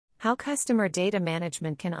How customer data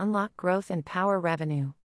management can unlock growth and power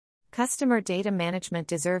revenue. Customer data management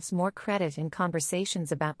deserves more credit in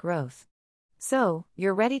conversations about growth. So,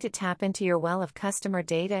 you're ready to tap into your well of customer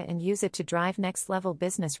data and use it to drive next-level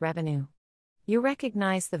business revenue. You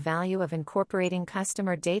recognize the value of incorporating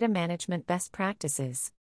customer data management best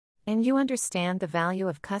practices. And you understand the value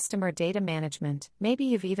of customer data management. Maybe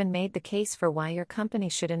you've even made the case for why your company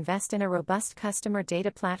should invest in a robust customer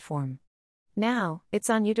data platform. Now, it's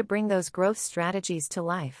on you to bring those growth strategies to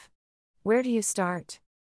life. Where do you start?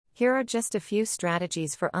 Here are just a few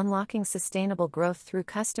strategies for unlocking sustainable growth through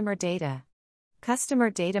customer data. Customer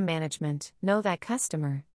data management. Know that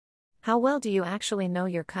customer. How well do you actually know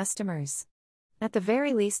your customers? At the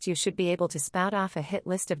very least, you should be able to spout off a hit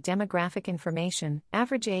list of demographic information,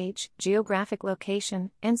 average age, geographic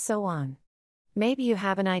location, and so on. Maybe you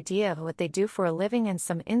have an idea of what they do for a living and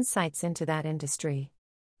some insights into that industry.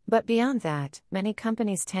 But beyond that, many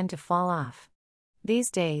companies tend to fall off. These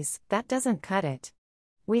days, that doesn't cut it.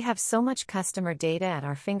 We have so much customer data at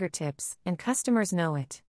our fingertips, and customers know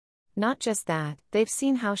it. Not just that, they've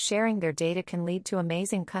seen how sharing their data can lead to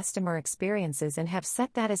amazing customer experiences and have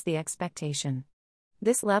set that as the expectation.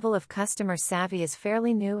 This level of customer savvy is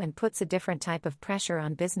fairly new and puts a different type of pressure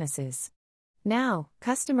on businesses. Now,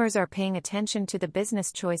 customers are paying attention to the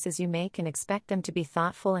business choices you make and expect them to be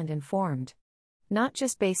thoughtful and informed. Not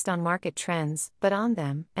just based on market trends, but on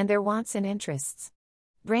them and their wants and interests.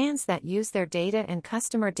 Brands that use their data and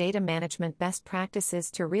customer data management best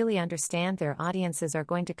practices to really understand their audiences are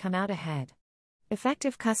going to come out ahead.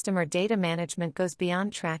 Effective customer data management goes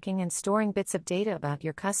beyond tracking and storing bits of data about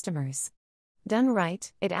your customers. Done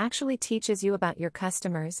right, it actually teaches you about your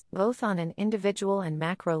customers, both on an individual and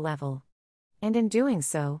macro level. And in doing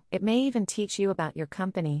so, it may even teach you about your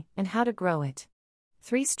company and how to grow it.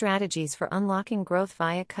 3 strategies for unlocking growth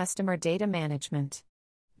via customer data management.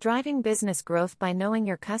 Driving business growth by knowing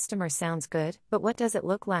your customer sounds good, but what does it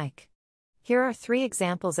look like? Here are 3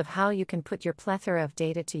 examples of how you can put your plethora of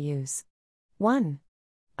data to use. 1.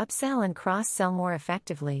 Upsell and cross-sell more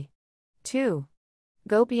effectively. 2.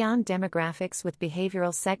 Go beyond demographics with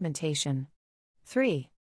behavioral segmentation. 3.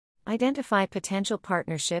 Identify potential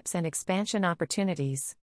partnerships and expansion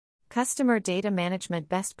opportunities. Customer data management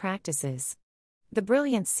best practices. The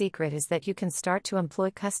brilliant secret is that you can start to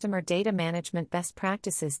employ customer data management best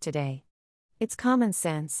practices today. It's common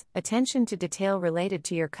sense, attention to detail related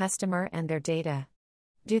to your customer and their data.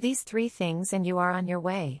 Do these 3 things and you are on your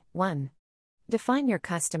way. 1. Define your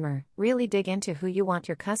customer, really dig into who you want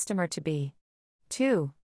your customer to be.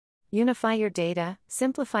 2. Unify your data,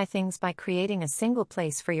 simplify things by creating a single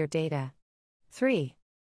place for your data. 3.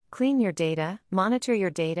 Clean your data, monitor your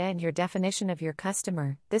data and your definition of your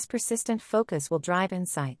customer. This persistent focus will drive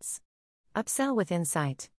insights. Upsell with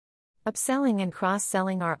insight. Upselling and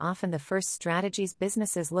cross-selling are often the first strategies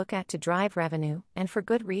businesses look at to drive revenue, and for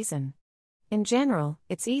good reason. In general,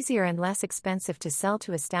 it's easier and less expensive to sell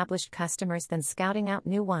to established customers than scouting out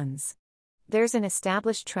new ones. There's an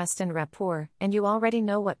established trust and rapport, and you already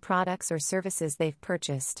know what products or services they've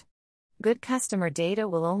purchased. Good customer data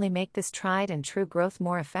will only make this tried and true growth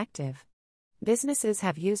more effective. Businesses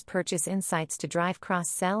have used purchase insights to drive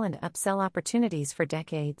cross-sell and upsell opportunities for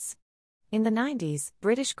decades. In the 90s,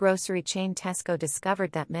 British grocery chain Tesco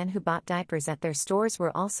discovered that men who bought diapers at their stores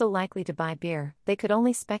were also likely to buy beer. They could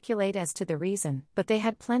only speculate as to the reason, but they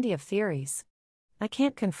had plenty of theories. I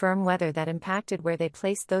can't confirm whether that impacted where they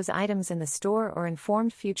placed those items in the store or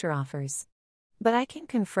informed future offers. But I can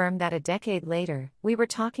confirm that a decade later, we were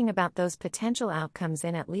talking about those potential outcomes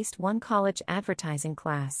in at least one college advertising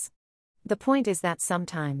class. The point is that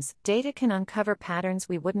sometimes, data can uncover patterns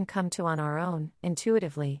we wouldn't come to on our own,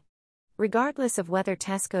 intuitively. Regardless of whether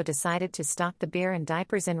Tesco decided to stock the beer and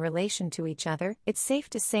diapers in relation to each other, it's safe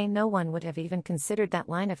to say no one would have even considered that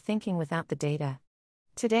line of thinking without the data.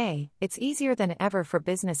 Today, it's easier than ever for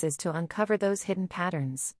businesses to uncover those hidden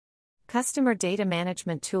patterns. Customer data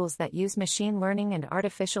management tools that use machine learning and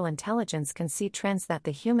artificial intelligence can see trends that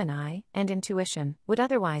the human eye and intuition would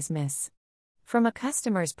otherwise miss. From a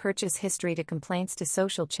customer's purchase history to complaints to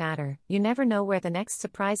social chatter, you never know where the next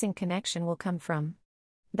surprising connection will come from.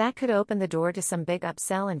 That could open the door to some big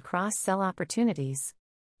upsell and cross-sell opportunities.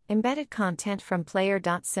 Embedded content from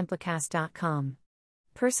player.simplecast.com.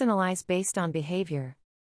 Personalize based on behavior.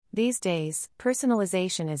 These days,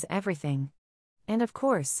 personalization is everything. And of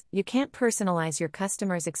course, you can't personalize your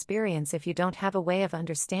customer's experience if you don't have a way of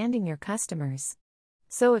understanding your customers.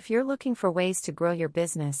 So if you're looking for ways to grow your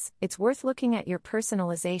business, it's worth looking at your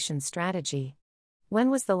personalization strategy. When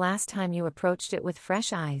was the last time you approached it with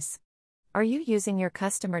fresh eyes? Are you using your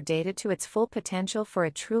customer data to its full potential for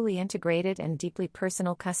a truly integrated and deeply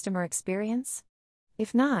personal customer experience?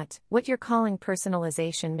 If not, what you're calling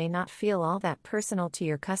personalization may not feel all that personal to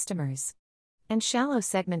your customers. And shallow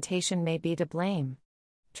segmentation may be to blame.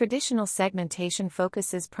 Traditional segmentation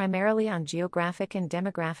focuses primarily on geographic and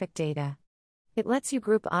demographic data. It lets you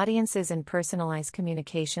group audiences and personalize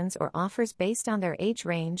communications or offers based on their age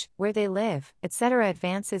range, where they live, etc.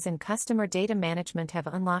 Advances in customer data management have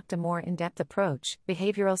unlocked a more in-depth approach: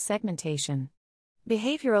 behavioral segmentation.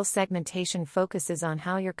 Behavioral segmentation focuses on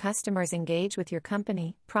how your customers engage with your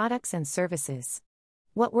company, products, and services.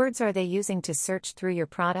 What words are they using to search through your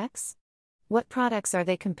products? What products are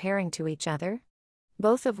they comparing to each other?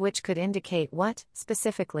 Both of which could indicate what,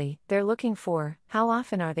 specifically, they're looking for. How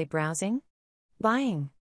often are they browsing? Buying.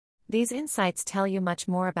 These insights tell you much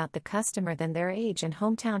more about the customer than their age and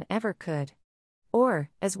hometown ever could. Or,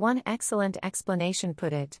 as one excellent explanation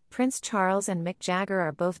put it, Prince Charles and Mick Jagger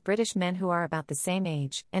are both British men who are about the same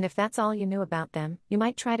age, and if that's all you knew about them, you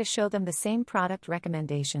might try to show them the same product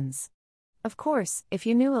recommendations. Of course, if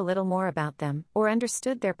you knew a little more about them, or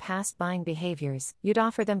understood their past buying behaviors, you'd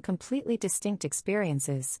offer them completely distinct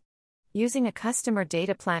experiences. Using a customer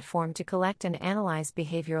data platform to collect and analyze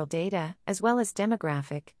behavioral data, as well as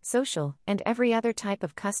demographic, social, and every other type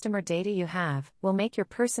of customer data you have, will make your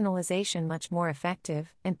personalization much more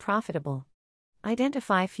effective and profitable.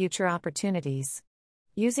 Identify future opportunities.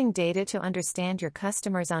 Using data to understand your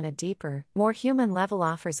customers on a deeper, more human level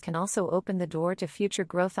offers can also open the door to future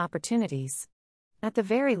growth opportunities. At the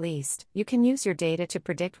very least, you can use your data to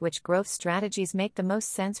predict which growth strategies make the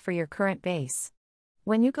most sense for your current base.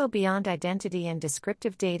 When you go beyond identity and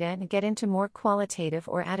descriptive data and get into more qualitative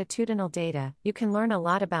or attitudinal data, you can learn a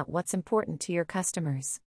lot about what's important to your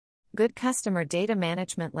customers. Good customer data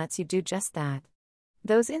management lets you do just that.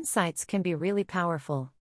 Those insights can be really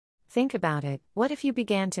powerful. Think about it: what if you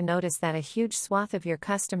began to notice that a huge swath of your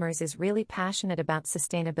customers is really passionate about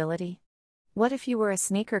sustainability? What if you were a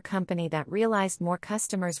sneaker company that realized more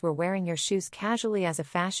customers were wearing your shoes casually as a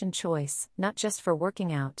fashion choice, not just for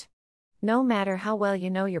working out? No matter how well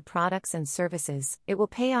you know your products and services, it will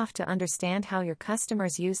pay off to understand how your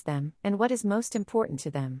customers use them and what is most important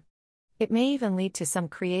to them. It may even lead to some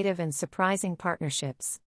creative and surprising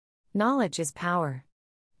partnerships. Knowledge is power.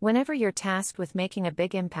 Whenever you're tasked with making a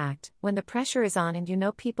big impact, when the pressure is on and you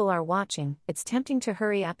know people are watching, it's tempting to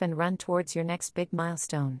hurry up and run towards your next big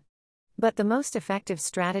milestone. But the most effective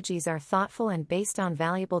strategies are thoughtful and based on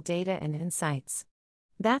valuable data and insights.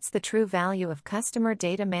 That's the true value of customer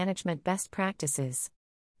data management best practices.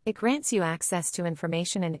 It grants you access to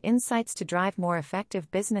information and insights to drive more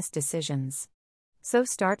effective business decisions. So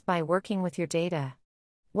start by working with your data.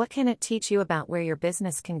 What can it teach you about where your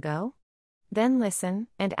business can go? Then listen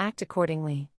and act accordingly.